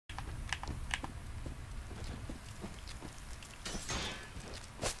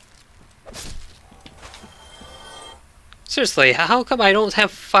Seriously, how come I don't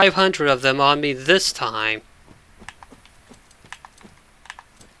have 500 of them on me this time?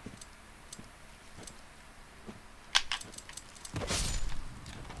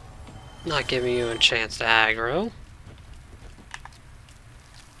 Not giving you a chance to aggro.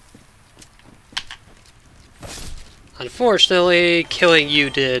 Unfortunately, killing you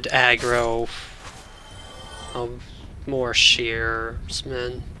did aggro more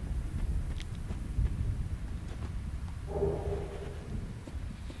shearsmen.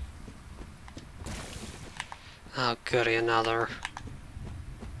 Oh, goody, another.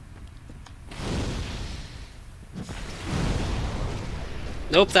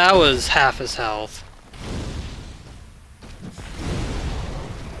 Nope, that was half his health.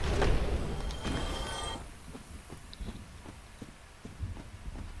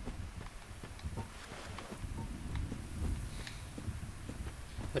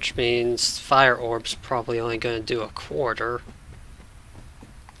 Which means fire orb's probably only going to do a quarter.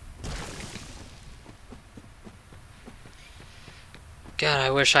 God,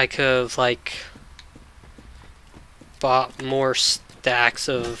 I wish I could have, like, bought more stacks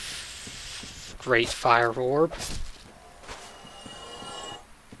of great fire orb.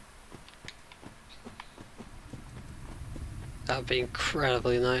 That would be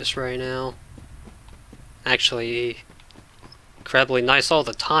incredibly nice right now. Actually, incredibly nice all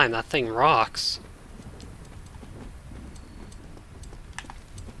the time. That thing rocks.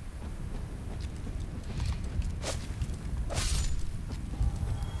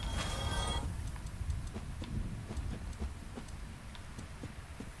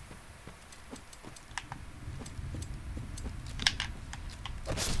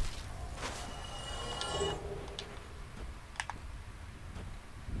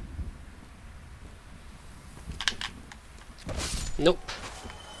 Nope.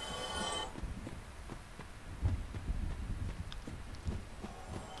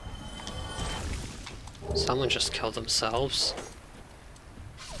 Someone just killed themselves.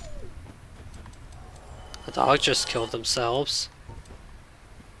 A dog just killed themselves.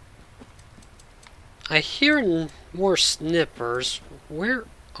 I hear more snippers. Where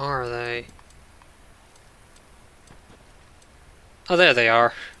are they? Oh, there they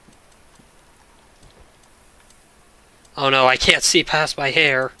are. Oh no, I can't see past my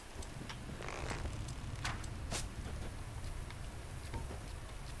hair.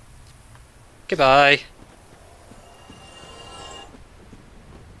 Goodbye.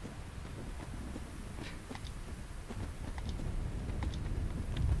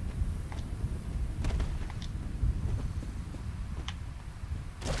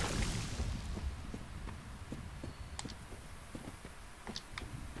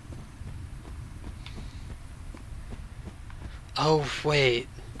 Oh, wait.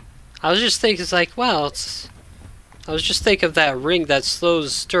 I was just thinking, it's like, well, it's... I was just thinking of that ring that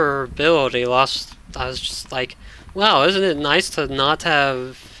slows durability lost. I was just like, wow, isn't it nice to not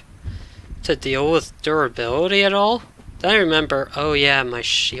have to deal with durability at all? Then I remember, oh yeah, my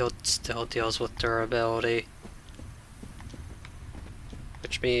shield still deals with durability.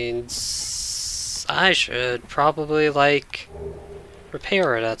 Which means I should probably, like,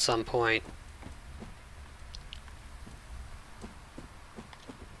 repair it at some point.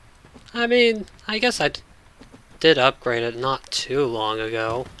 I mean, I guess I did upgrade it not too long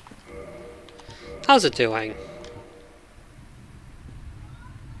ago. How's it doing?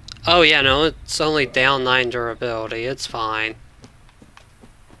 Oh yeah, no, it's only down 9 durability. It's fine.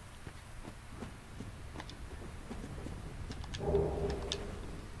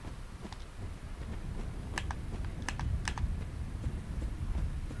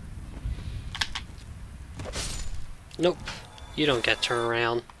 Nope. You don't get turned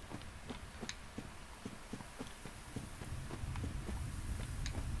around.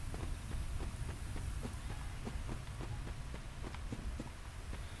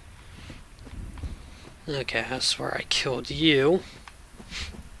 Okay, that's where I killed you.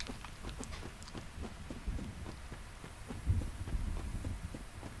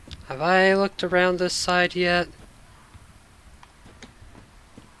 Have I looked around this side yet?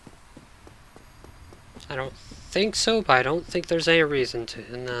 I don't think so, but I don't think there's any reason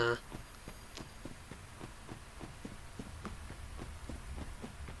to. Nah.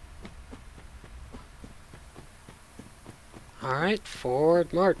 Alright,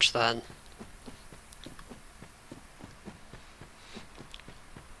 forward march then.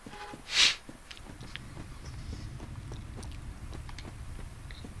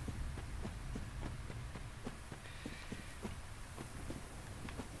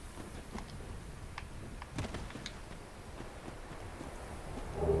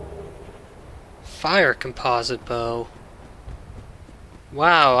 Fire composite bow.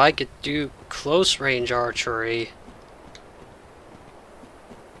 Wow, I could do close range archery.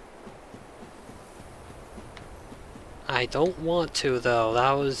 I don't want to though,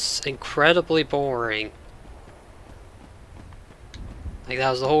 that was incredibly boring. Like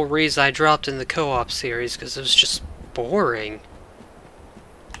that was the whole reason I dropped in the co-op series, because it was just boring.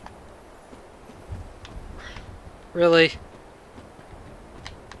 Really?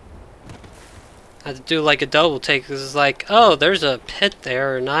 I had to do like a double take, because it's like, oh, there's a pit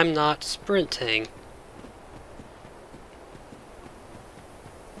there and I'm not sprinting.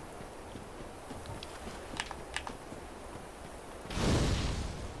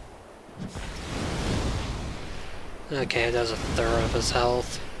 Okay, it does a third of his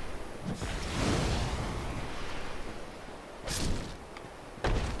health.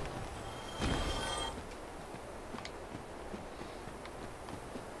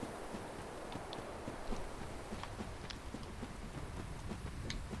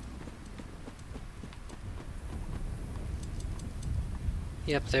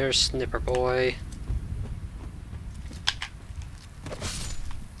 Yep, there's Snipper Boy.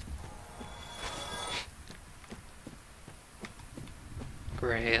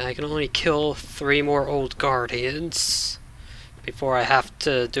 Great, I can only kill 3 more old guardians before I have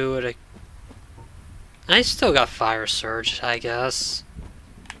to do it. I still got Fire Surge, I guess.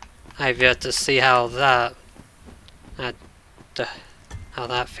 I've yet to see how that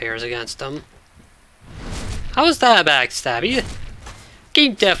fares against them. How was that a backstab?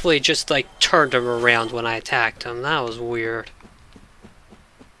 Game definitely just like turned him around when I attacked him. That was weird.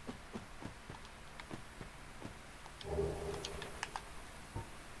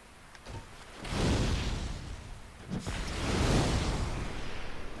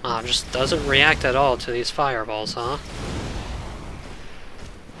 Just doesn't react at all to these fireballs, huh?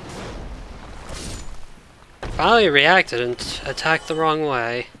 Finally reacted and attacked the wrong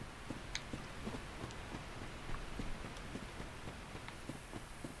way.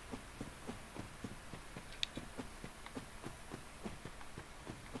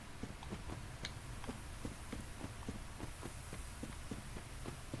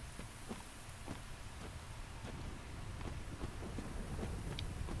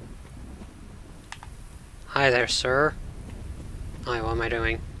 Hi there, sir. Hi, what am I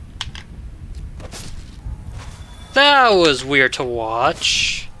doing? That was weird to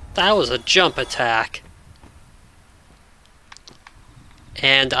watch. That was a jump attack.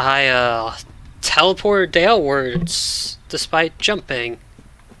 And I, teleported downwards despite jumping.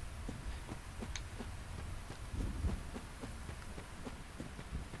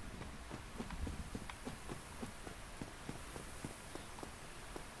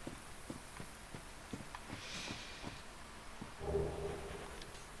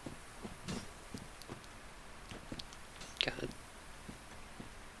 God.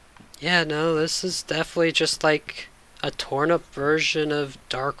 Yeah, no, this is definitely just like a torn up version of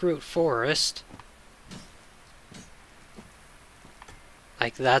Darkroot Forest.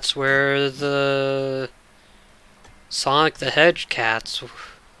 Like that's where the Sonic the Hedge cats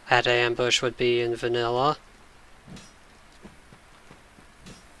at ambush would be in vanilla.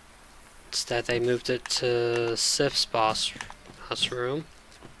 Instead they moved it to Sif's boss room.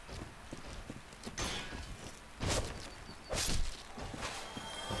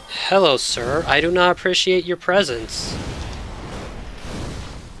 Hello, sir. I do not appreciate your presence.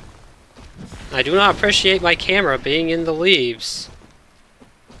 I do not appreciate my camera being in the leaves.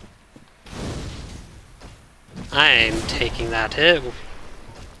 I'm taking that hit.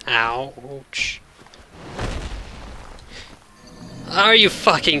 Ouch. Are you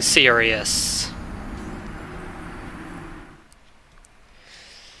fucking serious?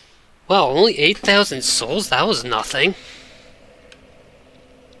 Wow, only 8,000 souls? That was nothing.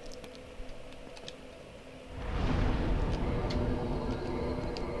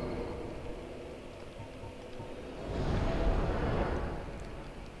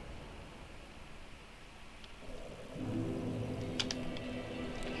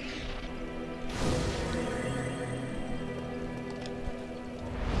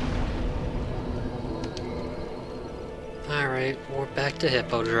 Alright, we're back to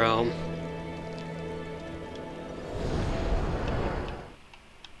Hippodrome.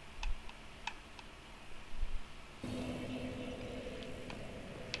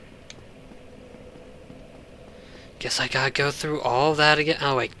 Guess I gotta go through all that again.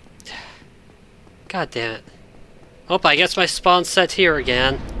 Oh wait. God damn it. Oh, I guess my spawn's set here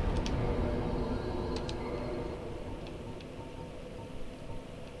again.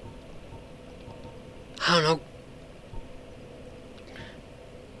 I don't know.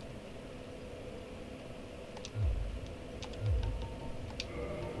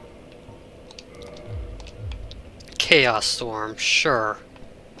 Chaos Storm, sure.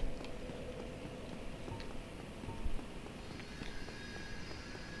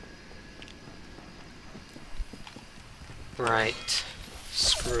 Right.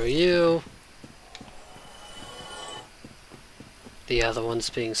 Screw you. The other one's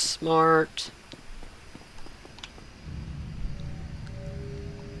being smart.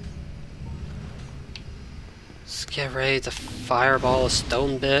 Let's get ready to fireball a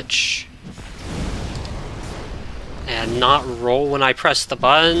stone bitch. And not roll when I press the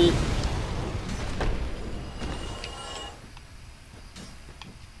button.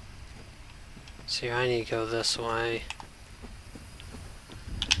 See, I need to go this way.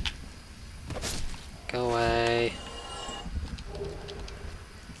 Go away.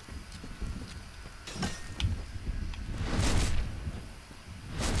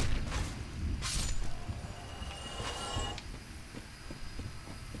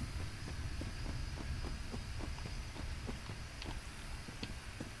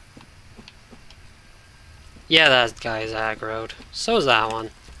 Yeah, that guy's aggroed. So is that one.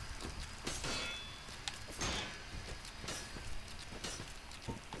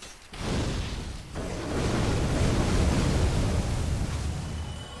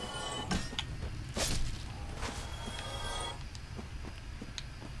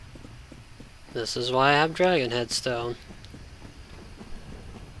 This is why I have Dragon Headstone.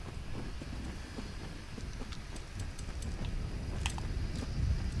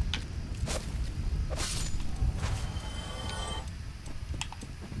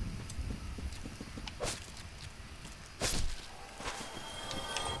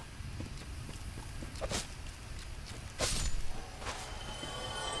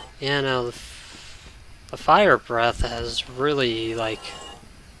 Yeah, no, the fire breath has really, like,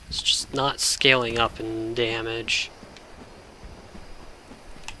 it's just not scaling up in damage.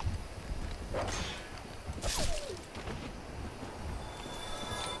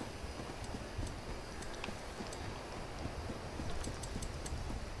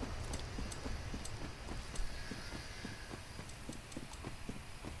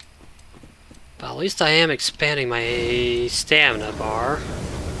 But at least I am expanding my stamina bar.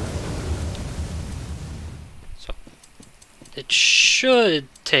 So it should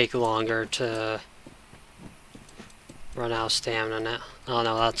take longer to run out of stamina now. Oh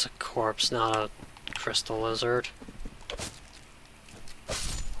no, that's a corpse, not a crystal lizard.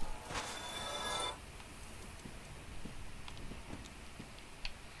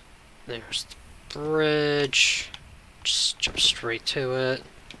 There's the bridge. Just jump straight to it.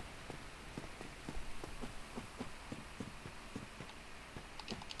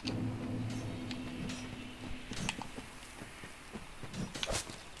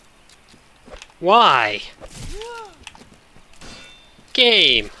 Why?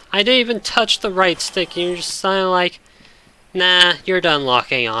 Game! I didn't even touch the right stick, you're just kind of like, nah, you're done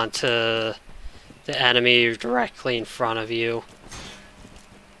locking onto the enemy directly in front of you.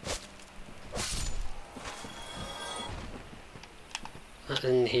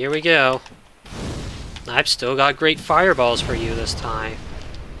 And here we go. I've still got great fireballs for you this time.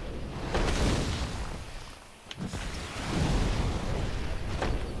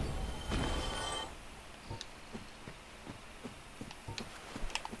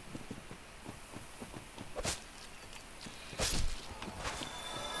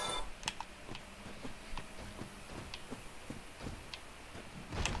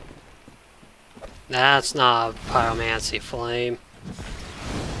 That's not a pyromancy flame.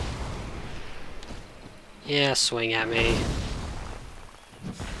 Yeah, swing at me.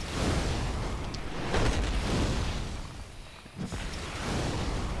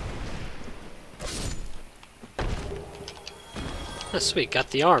 Oh, sweet,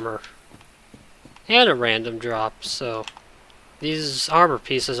 got the armor. And a random drop, so these armor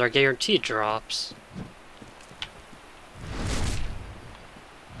pieces are guaranteed drops.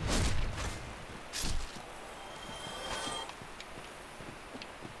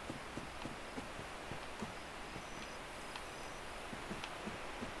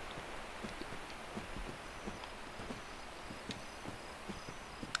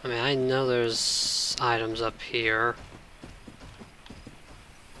 I mean, I know there's items up here.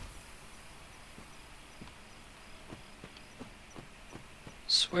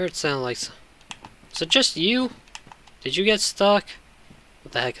 Swear it sounded like... Is it just you? Did you get stuck?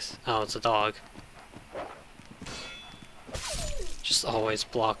 What the heck is... Oh, it's a dog. Just always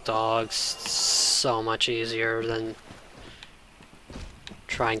block dogs. It's so much easier than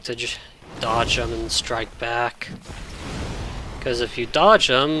trying to dodge them and strike back. Because if you dodge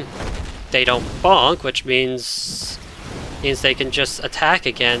them, they don't bonk, which means they can just attack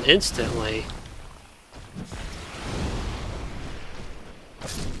again instantly.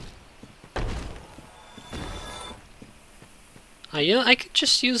 You know, I could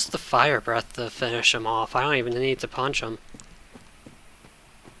just use the fire breath to finish him off. I don't even need to punch him.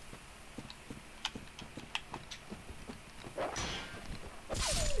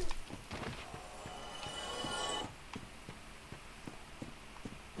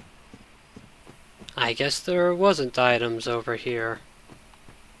 I guess there wasn't items over here.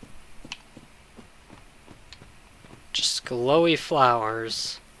 Just glowy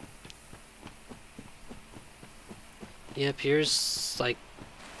flowers. Yep, here's like...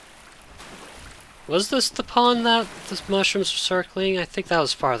 Was this the pond that the mushrooms were circling? I think that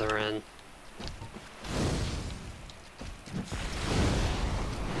was farther in.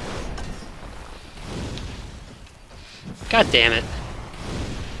 God damn it.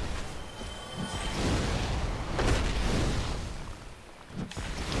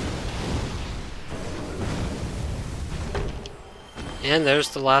 And there's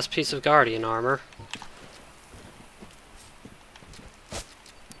the last piece of Guardian armor.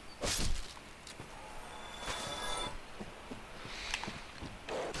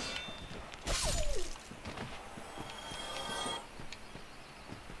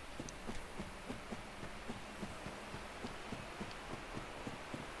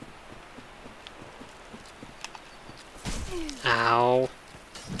 Ow.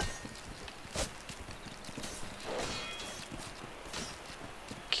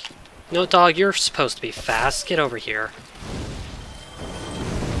 No, dog, you're supposed to be fast. Get over here.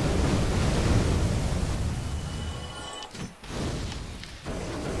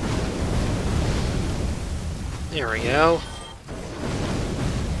 There we go.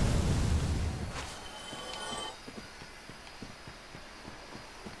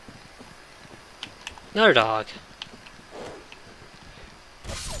 Another dog.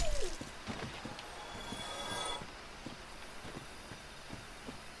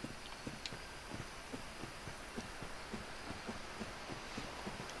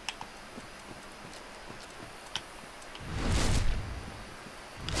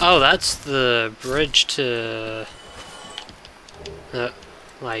 Oh, that's the bridge to...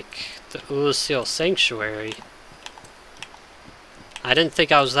 like, the Ulusil Sanctuary. I didn't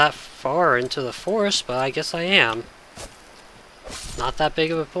think I was that far into the forest, but I guess I am. Not that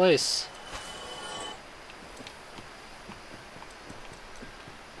big of a place.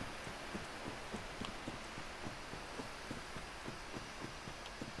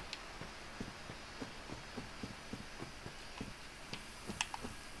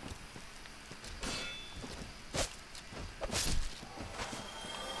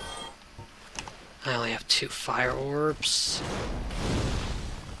 I only have 2 fire orbs.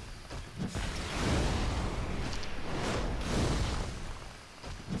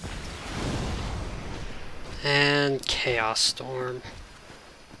 And Chaos Storm.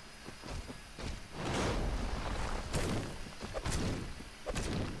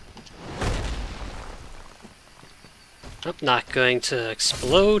 Oh, not going to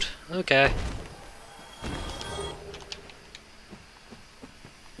explode? Okay.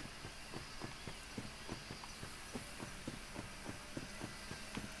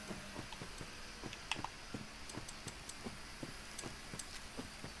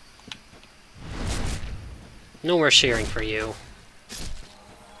 No more sharing for you.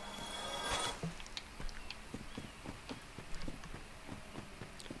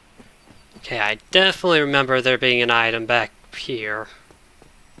 Okay, I definitely remember there being an item back here.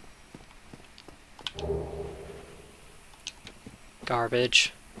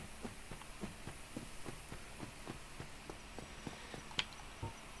 Garbage.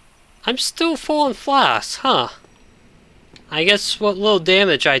 I'm still full on flasks, huh? I guess what little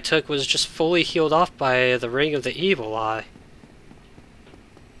damage I took was just fully healed off by the Ring of the Evil Eye.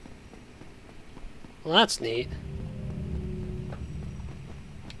 Well, that's neat.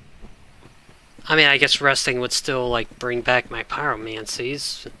 I mean, I guess resting would still, like, bring back my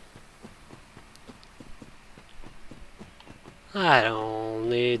pyromancies. I don't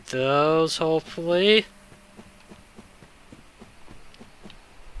need those, hopefully.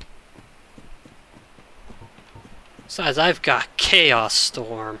 Besides, I've got Chaos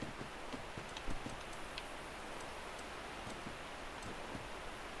Storm.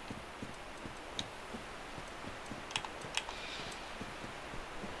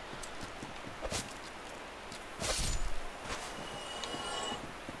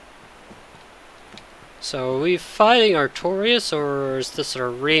 So, are we fighting Artorias, or is this a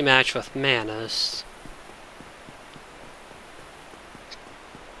rematch with Manus?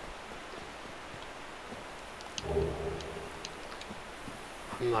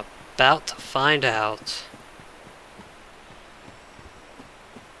 I'm about to find out.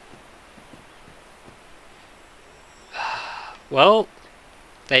 Well,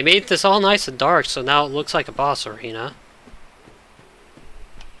 they made this all nice and dark, so now it looks like a boss arena.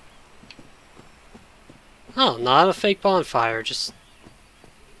 Oh, not a fake bonfire, just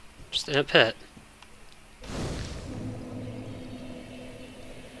in a pit.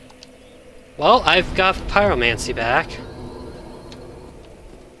 Well, I've got pyromancy back.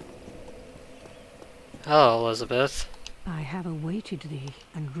 Hello, Elizabeth. I have awaited thee,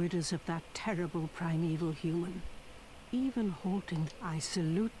 and rid us of that terrible primeval human. Even halting, I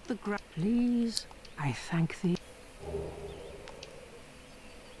salute the ground. Please, I thank thee.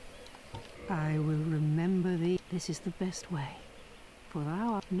 I will remember thee. This is the best way. For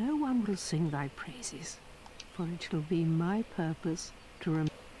thou art, no one will sing thy praises. For it shall be my purpose to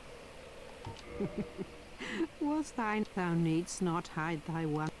remember. Was thine, thou needst not hide thy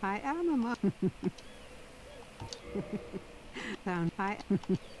one. I am among.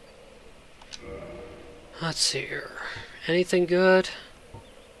 Let's see here. Anything good?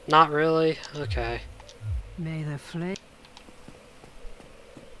 Not really? Okay. May the flame.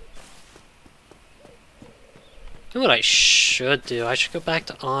 You know what I should do? I should go back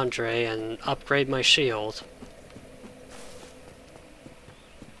to Andre and upgrade my shield.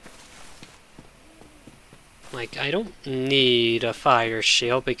 Like, I don't need a fire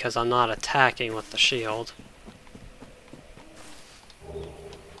shield because I'm not attacking with the shield.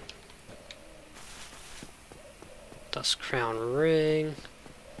 Dust Crown Ring.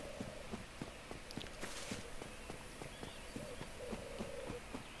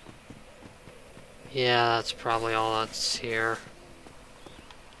 Yeah, that's probably all that's here.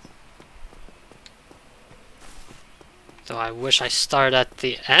 Though I wish I started at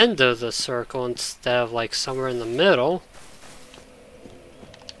the end of the circle instead of like somewhere in the middle.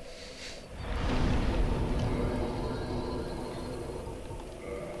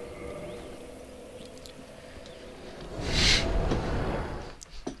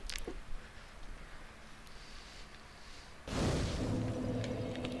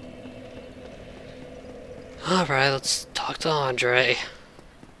 Alright, let's talk to Andre.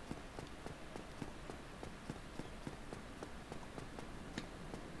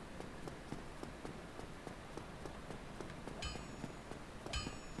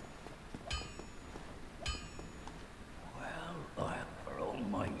 For all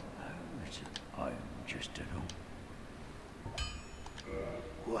my powers, I'm just an old...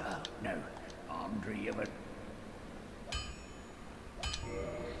 Well, now, Andre, you ever...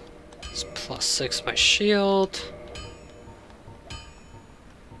 It's +6 my shield.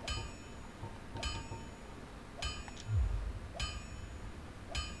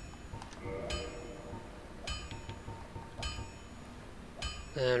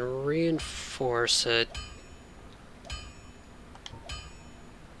 And reinforce it.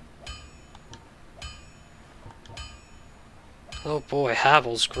 Oh boy,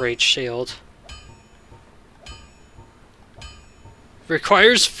 Havel's great shield.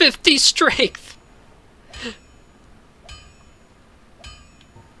 Requires 50 strength!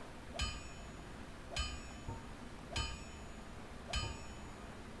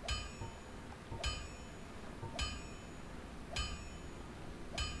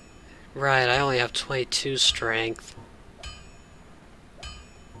 Right, I only have 22 strength.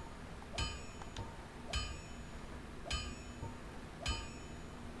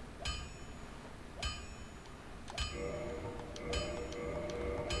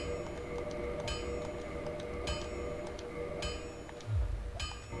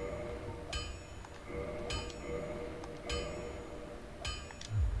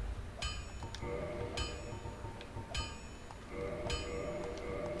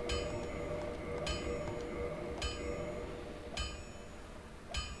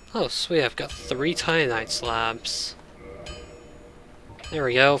 Oh sweet, I've got 3 Titanite slabs. There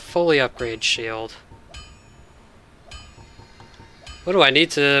we go, fully upgrade shield. What do I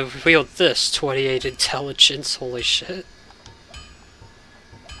need to wield this? 28 intelligence, holy shit.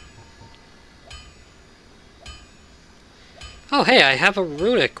 Oh hey, I have a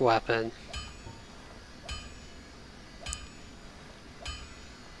runic weapon.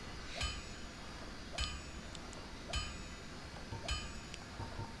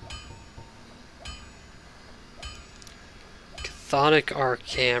 Chthonic arc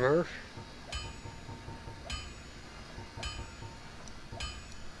hammer.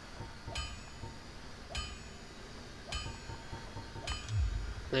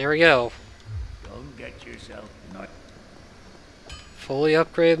 There we go. Don't get yourself not... Fully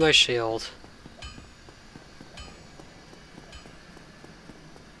upgrade my shield.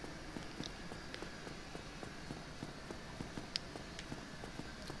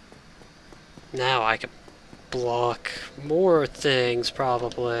 Now I can block more things,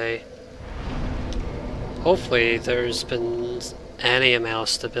 probably. Hopefully there's been any amount of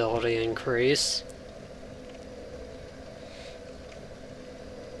stability increase.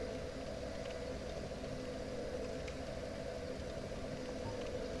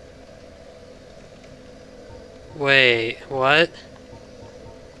 Wait, what?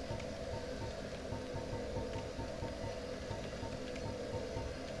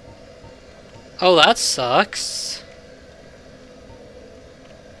 Oh, that sucks.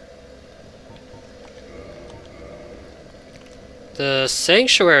 The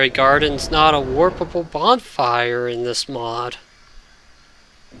Sanctuary Garden's not a warpable bonfire in this mod.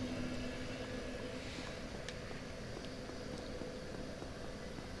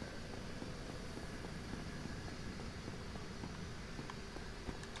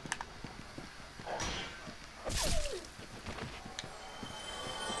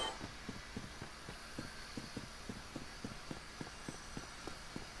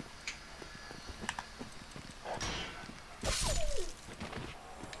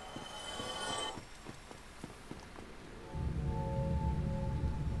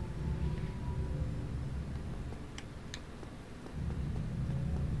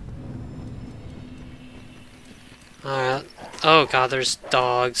 Alright. Oh god, there's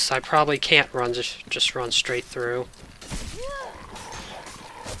dogs. I probably can't run, just run straight through.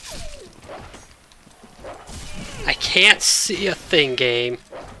 I can't see a thing, game.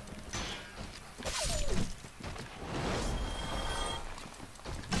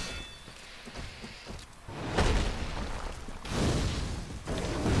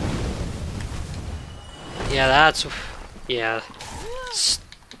 Yeah, that's... yeah.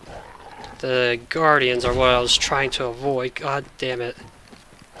 The Guardians are what I was trying to avoid. God damn it.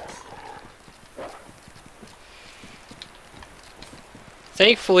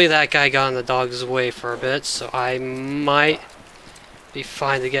 Thankfully that guy got in the dog's way for a bit, so I might be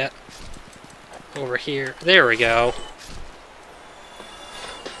fine to get over here. There we go.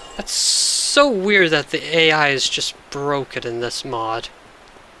 That's so weird that the AI is just broken in this mod.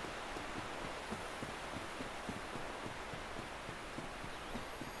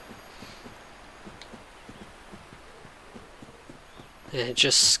 It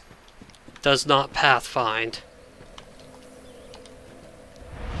just does not pathfind.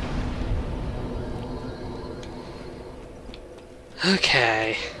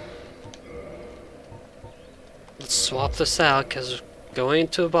 Okay. Let's swap this out because we're going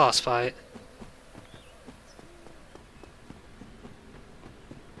into a boss fight.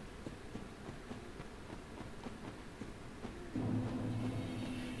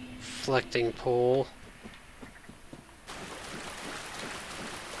 Reflecting pool.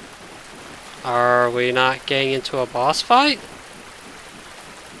 Are we not getting into a boss fight?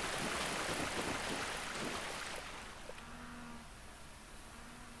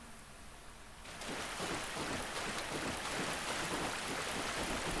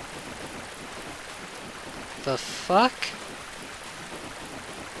 The fuck?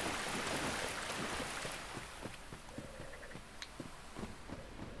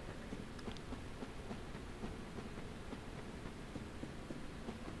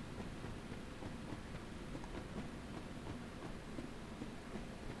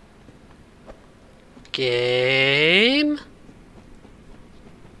 Game?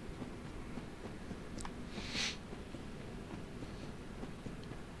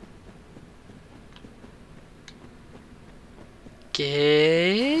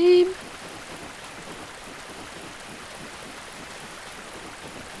 Game?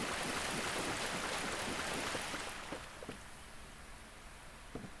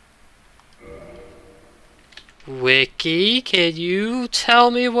 Wiki, can you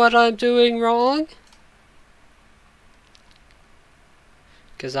tell me what I'm doing wrong?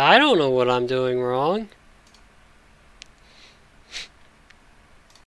 Because I don't know what I'm doing wrong.